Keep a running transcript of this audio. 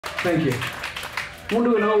Thank you. I'm going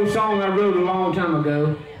to do an old song I wrote a long time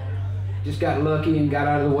ago. Just got lucky and got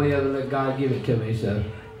out of the way of it and let God give it to me. So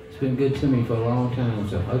it's been good to me for a long time.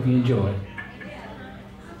 So I hope you enjoy it.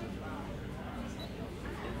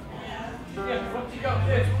 Yeah, what you got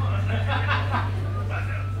this one?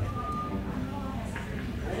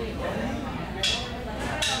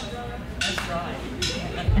 That's right.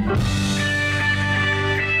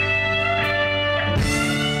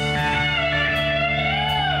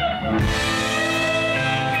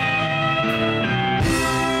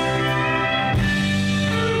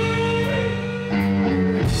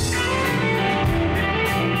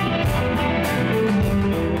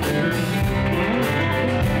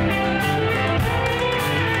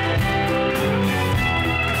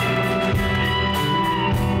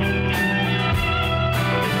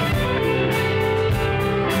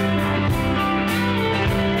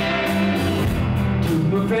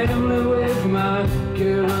 Family away from my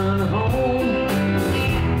Carolina home,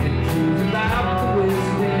 and truth about the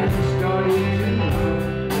West End started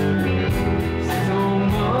to 6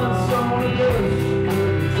 months on a dust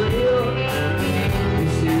trail. They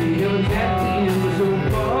say I was at the end of so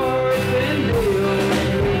far and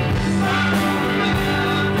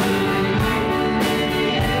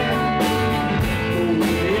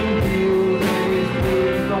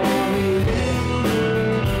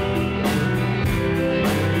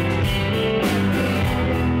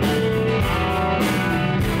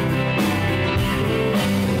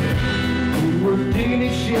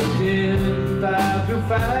in 5 to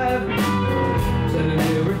 5, selling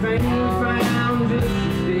everything we found just to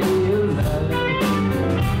stay alive.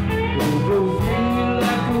 Don't blow free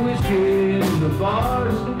like a whiskey in the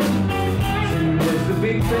bars. And that's the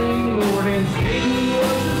big thing, more than skating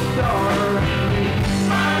was a star.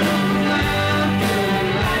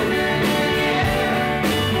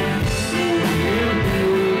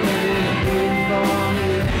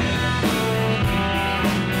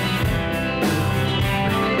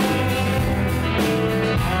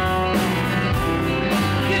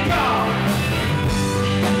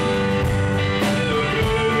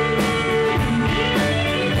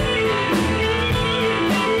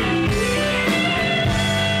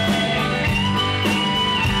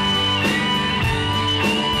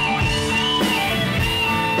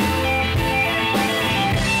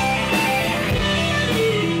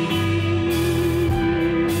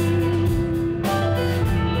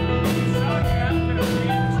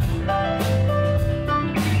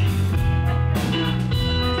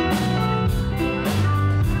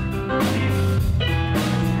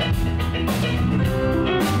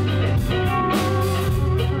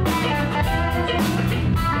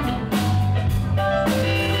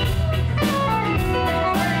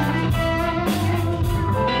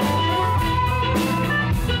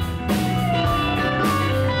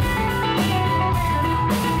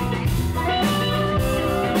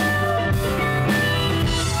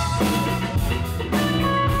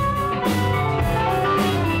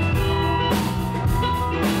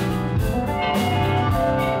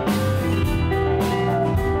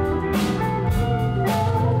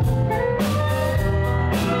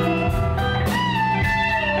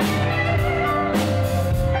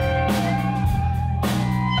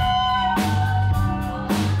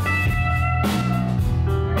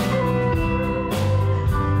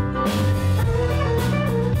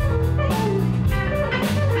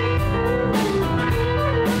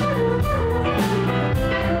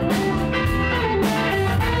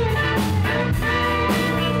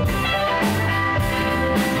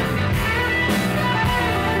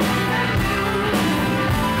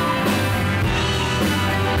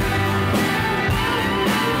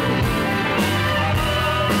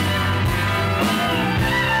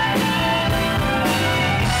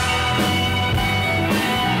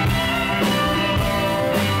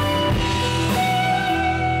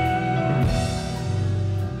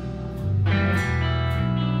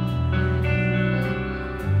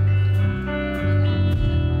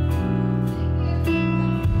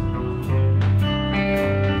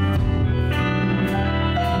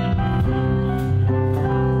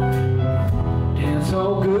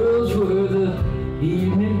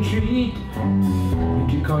 Evening treat,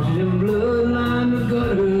 but you caught it in bloodline, the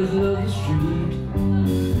gutters of the street.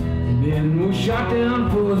 And then we shot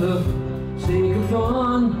down for the sake of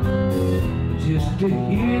fun, just to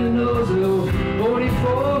hear the noise of those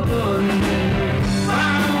 44 guns.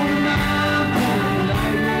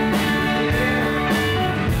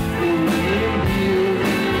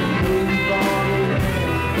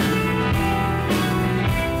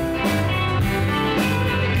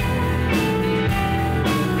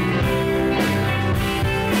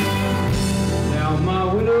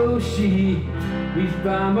 she reached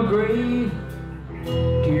by my grave.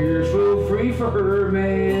 Tears flow free for her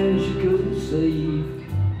man she couldn't save.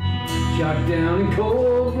 Shot down in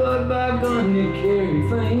cold blood by a gun that carried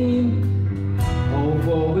fame. All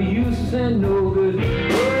for the useless and no good